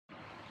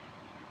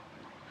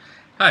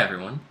Hi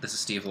everyone, this is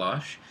Steve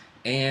Losh,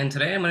 and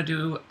today I'm going to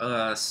do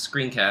a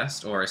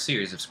screencast, or a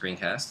series of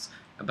screencasts,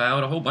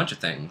 about a whole bunch of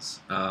things.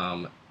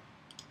 Sorry,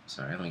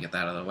 let me get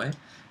that out of the way.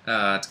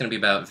 It's going to be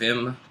about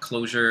Vim,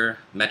 Clojure,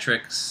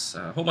 metrics,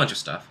 a whole bunch of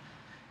stuff.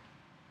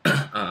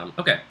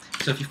 Okay,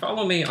 so if you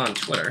follow me on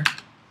Twitter,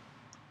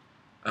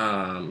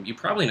 you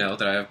probably know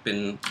that I've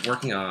been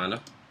working on,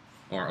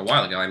 or a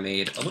while ago, I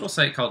made a little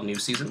site called New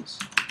Seasons.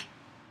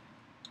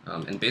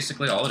 And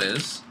basically all it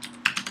is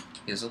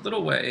a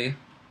little way.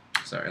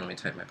 Sorry, let me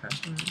type my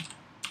password.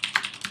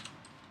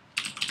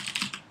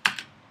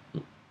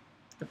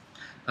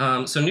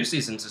 So New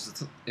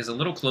Seasons is a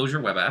little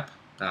Clojure web app.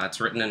 It's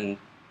written in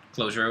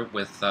Clojure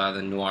with the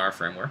Noir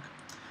framework.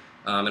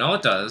 And all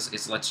it does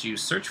is lets you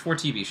search for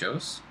TV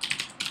shows.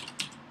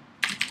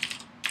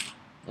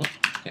 Oh,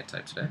 can't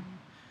type today.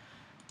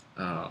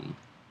 And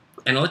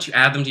it'll let you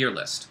add them to your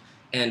list.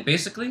 And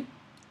basically,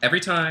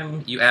 every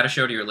time you add a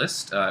show to your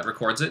list, it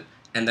records it.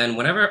 And then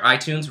whenever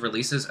iTunes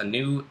releases a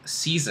new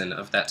season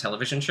of that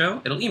television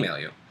show, it'll email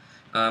you.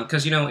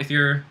 Because you know, if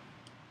you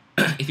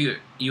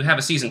have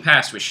a season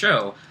pass to a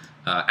show,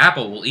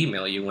 Apple will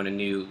email you when a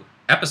new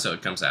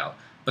episode comes out.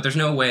 But there's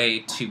no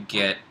way to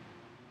get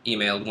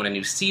emailed when a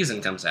new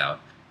season comes out.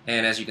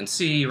 And as you can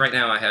see, right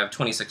now I have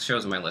 26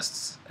 shows on my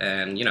lists,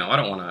 and you know, I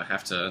don't want to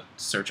have to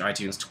search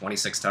iTunes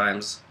 26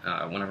 times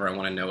whenever I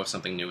want to know if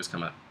something new has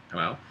come out.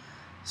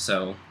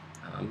 So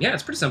yeah,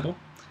 it's pretty simple.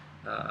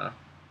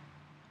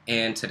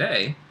 And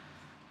today,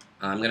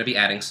 I'm going to be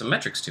adding some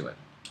metrics to it.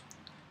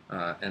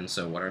 And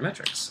so what are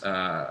metrics?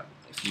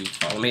 If you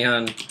follow me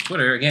on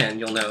Twitter, again,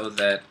 you'll know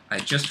that I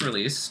just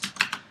released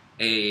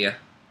a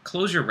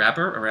Clojure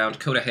wrapper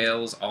around Coda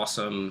Hale's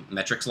awesome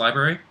metrics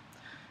library.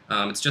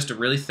 It's just a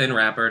really thin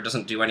wrapper,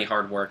 doesn't do any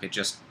hard work, it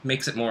just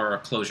makes it more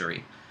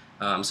Clojure-y.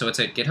 So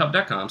it's at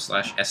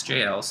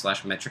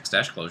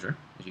github.com/sjl/metrics-clojure,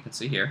 as you can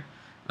see here.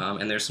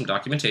 And there's some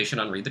documentation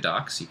on Read the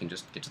Docs, you can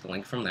just get to the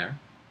link from there.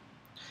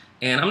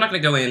 And I'm not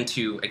going to go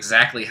into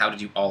exactly how to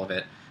do all of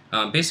it.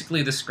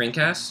 Basically, this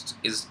screencast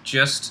is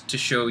just to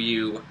show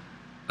you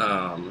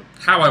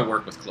how I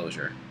work with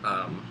Clojure.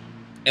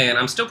 And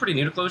I'm still pretty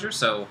new to Clojure,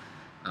 so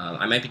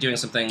I might be doing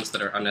some things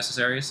that are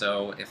unnecessary,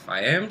 so if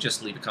I am,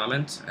 just leave a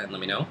comment and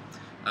let me know.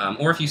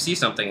 Or if you see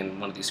something in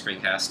one of these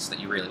screencasts that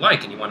you really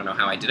like and you want to know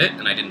how I did it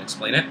and I didn't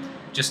explain it,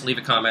 just leave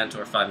a comment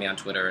or find me on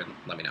Twitter and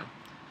let me know.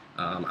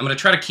 I'm going to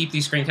try to keep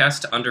these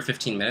screencasts to under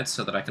 15 minutes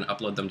so that I can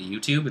upload them to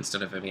YouTube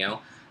instead of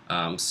Vimeo.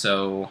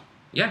 So,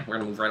 yeah, we're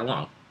going to move right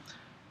along.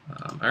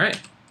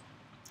 Alright,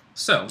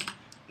 so,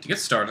 to get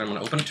started, I'm going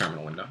to open a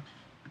terminal window.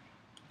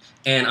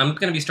 And I'm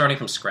going to be starting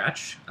from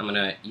scratch. I'm going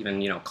to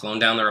even, clone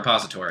down the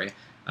repository,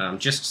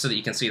 just so that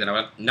you can see that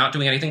I'm not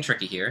doing anything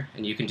tricky here,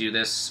 and you can do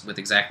this with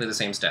exactly the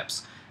same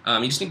steps.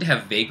 You just need to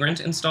have Vagrant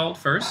installed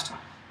first.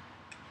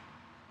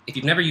 If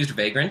you've never used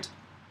Vagrant,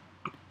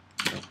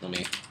 let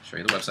me show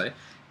you the website.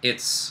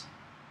 It's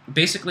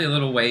basically a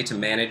little way to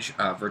manage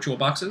virtual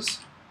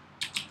boxes.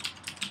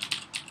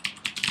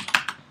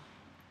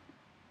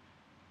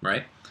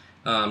 Right?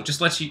 Just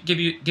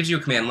gives you a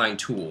command line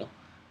tool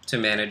to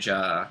manage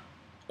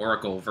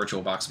Oracle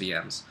VirtualBox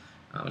VMs.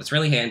 It's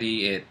really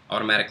handy. It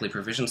automatically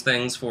provisions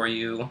things for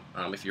you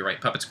if you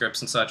write Puppet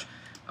scripts and such.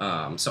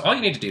 So all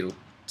you need to do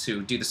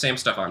the same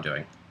stuff I'm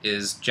doing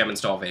is gem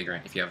install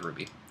Vagrant if you have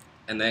Ruby,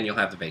 and then you'll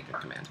have the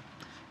Vagrant command.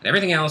 And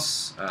everything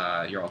else,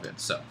 you're all good.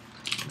 So I'm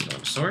going to go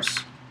into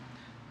source.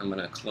 I'm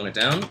going to clone it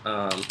down.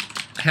 I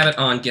have it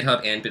on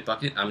GitHub and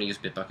Bitbucket. I'm going to use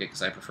Bitbucket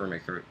because I prefer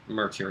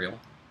Mercurial.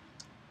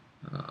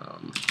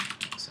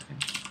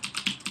 Second. So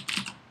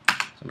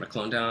I'm going to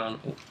clone down.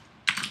 Oh, it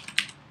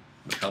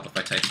would help if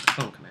I typed the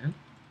clone command.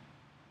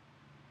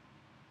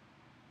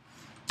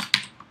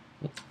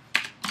 Oh.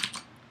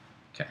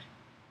 Okay.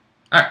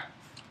 Alright.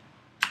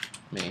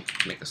 Let me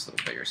make this a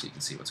little bigger so you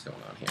can see what's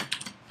going on here.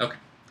 Okay.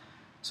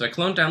 So I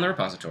cloned down the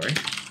repository.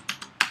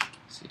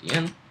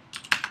 cdn.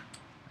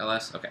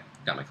 ls. Okay.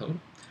 Got my code.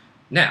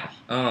 Now,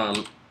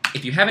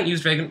 if you haven't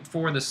used Vagrant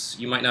before,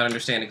 you might not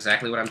understand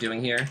exactly what I'm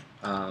doing here,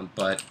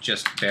 but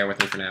just bear with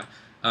me for now.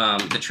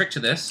 The trick to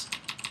this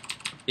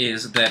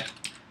is that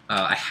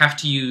I have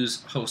to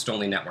use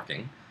host-only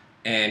networking,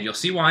 and you'll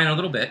see why in a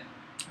little bit,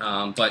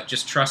 but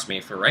just trust me,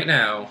 for right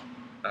now,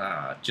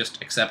 just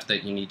accept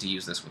that you need to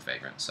use this with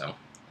Vagrant, so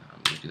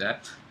I'm going to do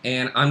that.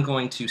 And I'm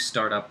going to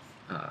start up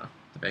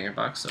the Vagrant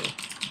box, so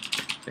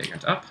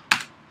Vagrant up,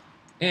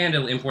 and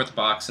it'll import the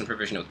box and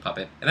provision it with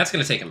Puppet, and that's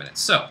going to take a minute.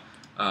 So,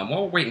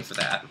 while we're waiting for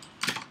that,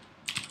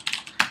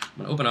 I'm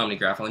going to open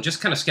OmniGraffle and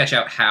just kind of sketch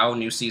out how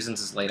New Seasons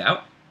is laid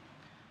out,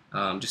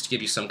 just to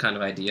give you some kind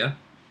of idea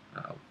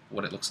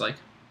what it looks like.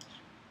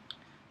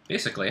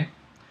 Basically,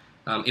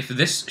 if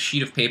this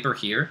sheet of paper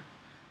here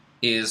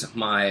is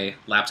my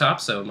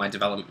laptop, so my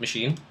development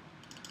machine,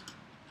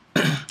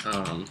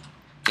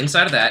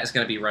 inside of that is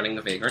going to be running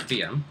the Vagrant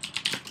VM,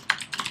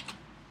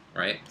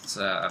 right? It's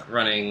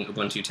running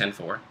Ubuntu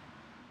 10.4.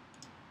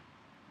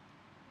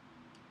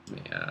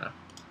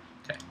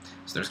 Okay,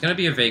 so there's going to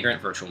be a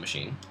Vagrant virtual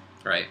machine,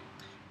 right?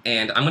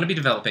 And I'm going to be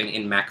developing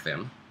in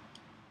MacVim.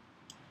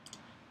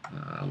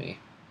 Let me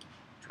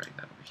drag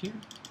that over here.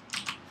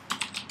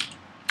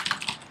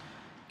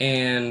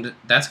 And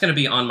that's going to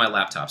be on my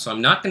laptop. So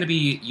I'm not going to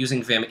be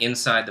using Vim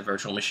inside the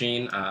virtual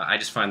machine. I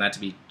just find that to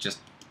be just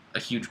a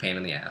huge pain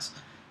in the ass.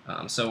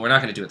 So we're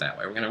not going to do it that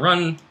way. We're going to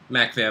run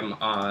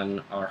MacVim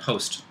on our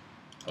host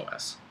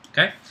OS.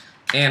 Okay?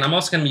 And I'm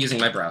also going to be using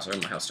my browser,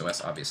 my host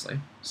OS, obviously.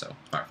 So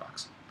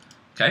Firefox.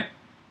 Okay?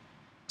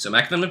 So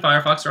MacVim and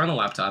Firefox are on the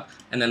laptop,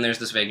 and then there's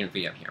this Vagrant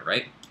VM here,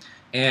 right?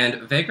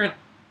 And Vagrant,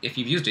 if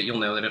you've used it, you'll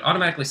know that it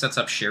automatically sets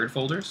up shared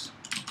folders.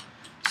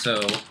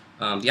 So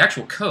the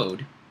actual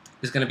code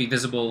is going to be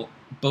visible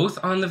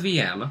both on the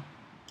VM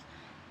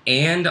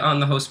and on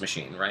the host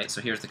machine, right? So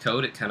here's the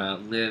code. It kind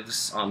of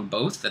lives on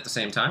both at the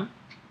same time.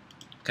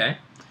 Okay?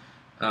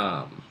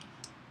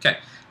 Okay.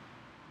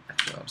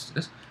 Actually, I'll just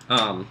do this.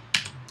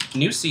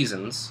 New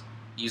Seasons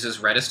uses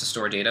Redis to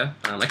store data.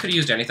 I could have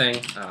used anything.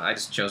 I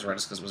just chose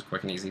Redis because it was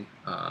quick and easy,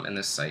 and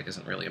this site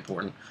isn't really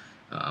important.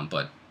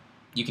 But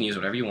you can use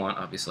whatever you want,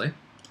 obviously.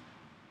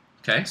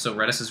 Okay, so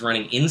Redis is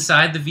running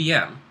inside the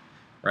VM.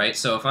 Right,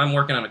 so if I'm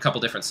working on a couple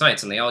different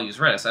sites and they all use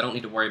Redis, I don't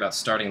need to worry about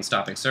starting and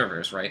stopping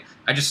servers, right?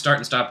 I just start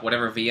and stop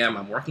whatever VM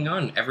I'm working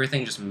on, and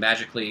everything just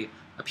magically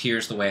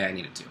appears the way I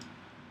need it to.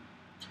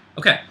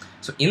 Okay,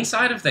 so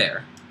inside of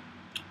there,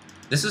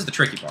 this is the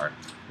tricky part.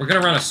 We're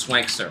going to run a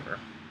Swank server.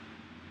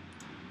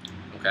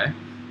 Okay?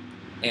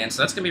 And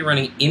so that's going to be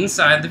running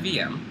inside the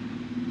VM,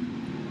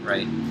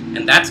 right?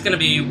 And that's going to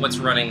be what's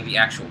running the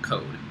actual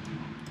code,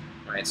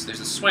 right? So there's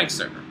a Swank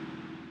server.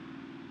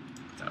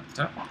 Put that up at the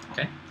top,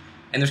 okay?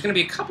 And there's going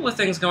to be a couple of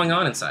things going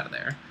on inside of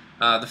there.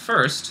 The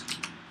first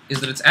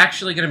is that it's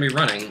actually going to be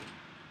running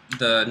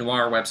the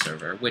Noir web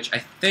server, which I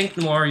think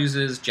Noir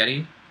uses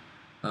Jetty.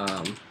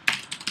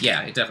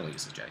 Yeah, it definitely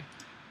uses Jetty.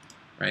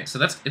 Right,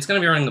 so it's going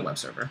to be running the web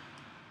server,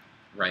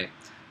 right?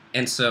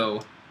 And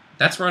so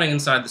that's running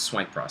inside the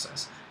Swank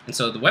process. And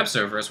so the web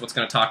server is what's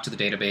going to talk to the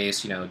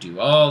database, you know, do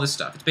all this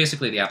stuff. It's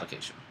basically the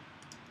application,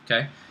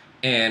 okay?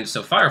 And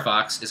so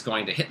Firefox is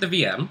going to hit the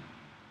VM,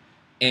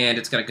 and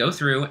it's going to go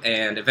through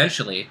and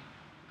eventually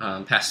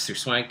passes through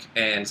Swank,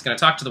 and it's going to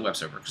talk to the web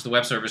server, because the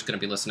web server is going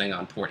to be listening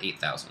on port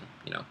 8000,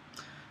 you know.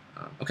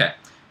 Okay,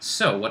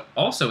 so what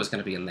also is going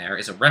to be in there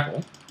is a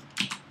REPL,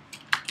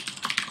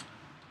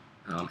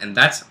 and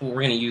that's what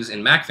we're going to use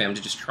in MacVim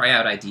to just try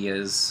out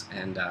ideas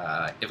and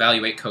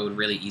evaluate code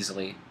really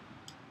easily.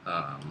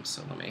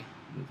 So let me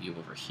move you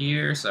over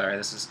here. Sorry,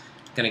 this is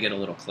going to get a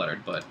little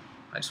cluttered, but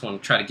I just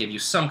want to try to give you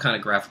some kind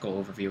of graphical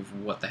overview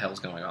of what the hell's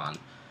going on.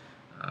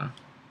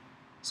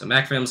 So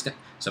MacVim's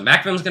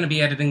going to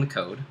be editing the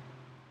code,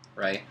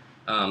 right?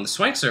 The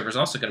Swank server is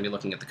also going to be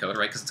looking at the code,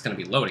 right, because it's going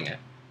to be loading it.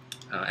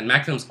 And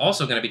MacVim's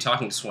also going to be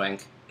talking to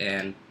Swank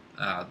and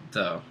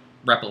the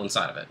REPL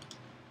inside of it.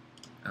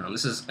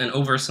 This is an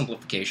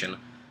oversimplification,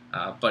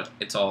 but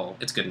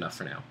it's good enough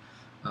for now.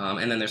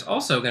 And then there's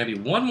also going to be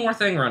one more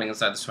thing running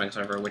inside the Swank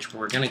server, which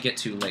we're going to get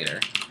to later.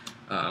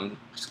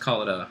 Just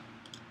call it a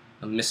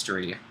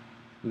mystery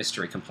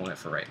component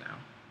for right now.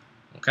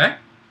 Okay?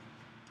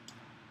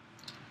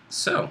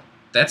 So,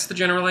 that's the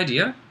general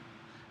idea.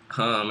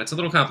 It's a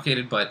little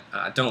complicated, but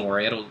don't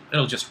worry,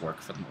 it'll just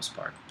work for the most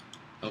part.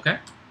 Okay?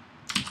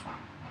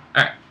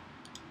 Alright.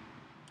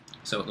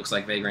 So it looks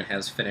like Vagrant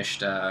has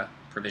finished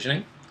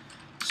provisioning.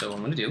 So what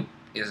I'm going to do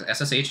is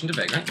SSH into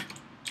Vagrant.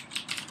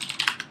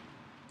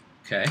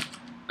 Okay.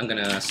 I'm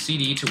going to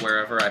CD to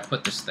wherever I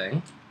put this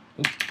thing.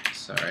 Oops,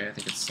 sorry, I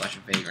think it's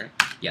 /Vagrant.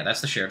 Yeah,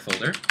 that's the shared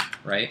folder,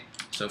 right?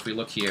 So if we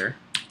look here,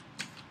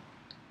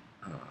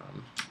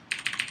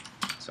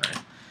 sorry,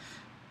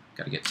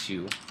 got to get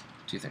two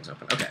things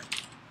open. Okay.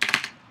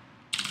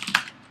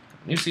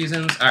 New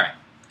Seasons. All right.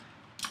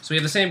 So we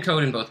have the same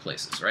code in both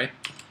places, right?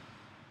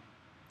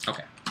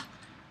 Okay.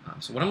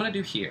 So what I'm going to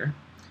do here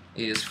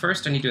is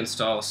first I need to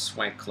install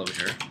Swank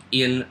Clojure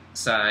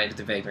inside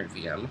the Vagrant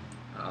VM.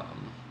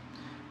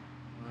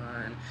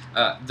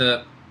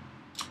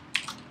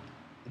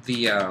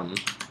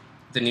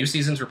 The New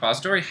Seasons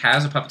repository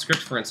has a Puppet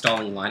script for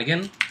installing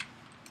Linigan.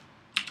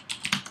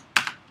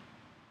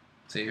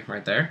 See,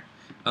 right there.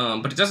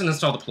 But it doesn't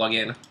install the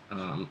plugin.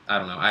 I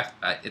don't know.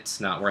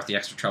 It's not worth the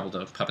extra trouble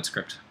to Puppet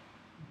script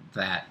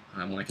that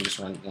when I can just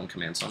run one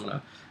command. So I'm going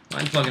to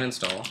line plugin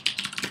install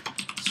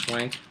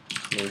Swank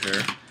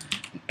Clojure.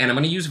 And I'm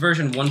going to use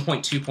version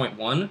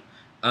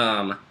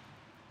 1.2.1.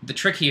 The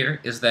trick here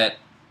is that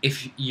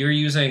if you're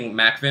using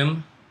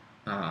MacVim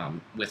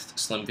with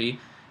SlimV,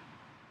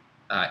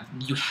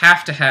 you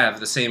have to have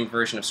the same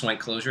version of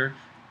Swank Clojure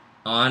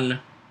in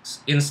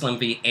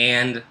SlimV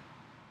and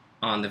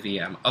on the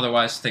VM.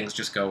 Otherwise, things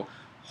just go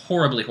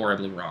horribly,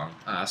 horribly wrong.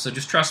 So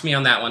just trust me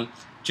on that one.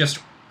 Just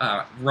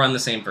run the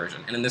same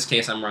version. And in this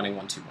case, I'm running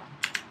 1.2.1.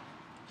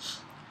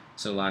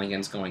 So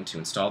Lonigan's going to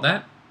install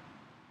that.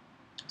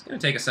 It's going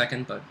to take a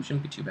second, but it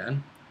shouldn't be too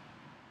bad.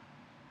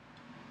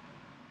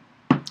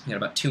 We got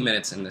about 2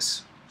 minutes in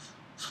this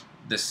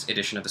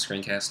edition of the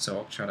screencast, so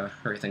I'll try to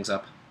hurry things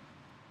up.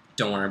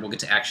 Don't worry, we'll get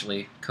to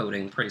actually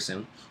coding pretty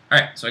soon.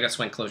 Alright, so I got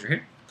Swank Clojure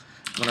here.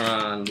 I'm going to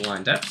run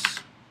line deps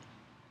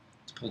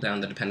to pull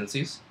down the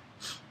dependencies.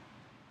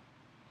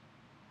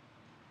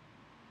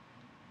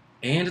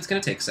 And it's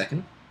going to take a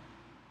second.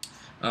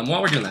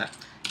 While we're doing that,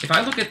 if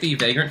I look at the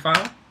Vagrant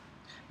file,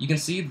 you can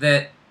see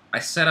that I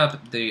set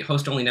up the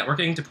host-only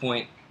networking to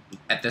point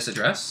at this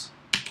address.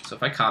 So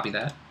if I copy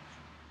that,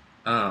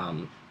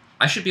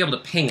 I should be able to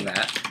ping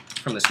that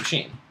from this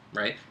machine,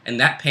 right? And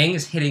that ping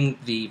is hitting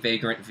the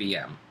Vagrant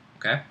VM,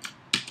 okay?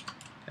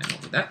 I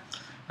don't need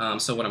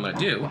that. So what I'm going to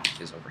do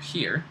is over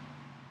here,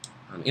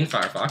 in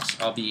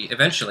Firefox, I'll be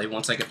eventually,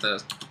 once I get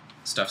the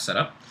stuff set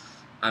up,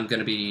 I'm going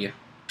to be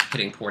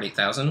hitting port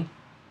 8000.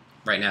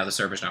 Right now the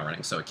server's not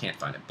running, so it can't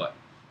find it, but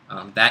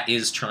that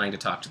is trying to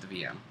talk to the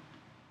VM.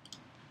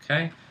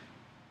 Okay?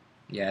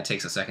 Yeah, it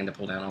takes a second to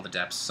pull down all the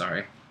depths,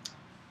 sorry.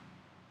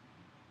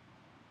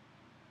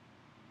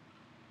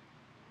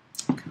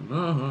 Come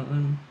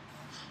on.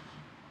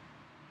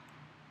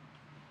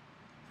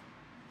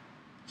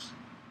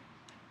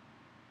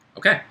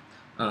 Okay.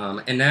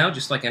 And now,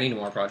 just like any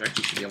Noir project,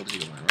 you should be able to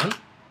do a line run.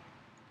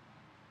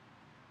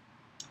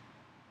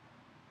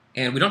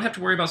 And we don't have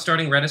to worry about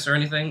starting Redis or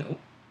anything.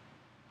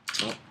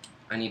 Oh,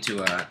 I need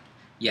to,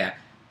 yeah.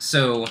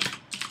 So,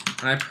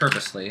 I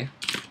purposely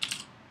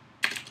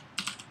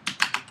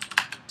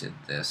did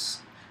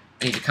this.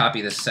 I need to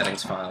copy this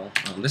settings file.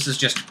 This is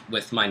just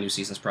with my New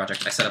Seasons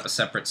project. I set up a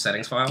separate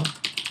settings file.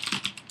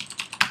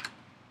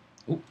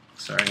 Oh,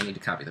 sorry, I need to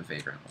copy the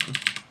Vagrant one.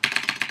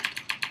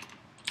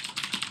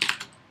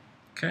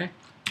 Okay.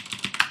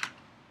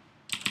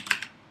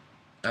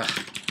 Ugh,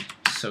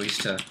 so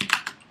used to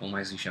oh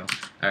my Z shell.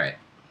 Alright,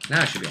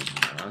 now I should be able to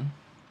do that on.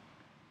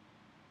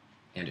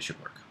 And it should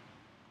work.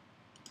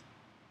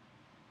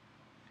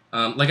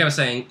 Like I was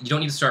saying, you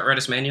don't need to start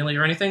Redis manually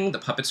or anything. The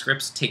Puppet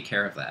scripts take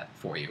care of that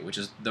for you, which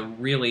is the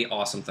really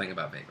awesome thing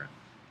about Vagrant.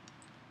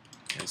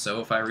 And so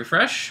if I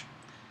refresh,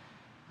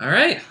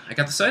 alright, I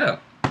got the site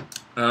up.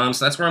 So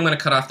that's where I'm going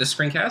to cut off this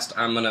screencast.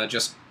 I'm going to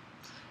just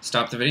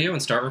stop the video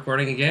and start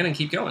recording again and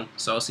keep going.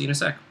 So I'll see you in a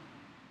sec.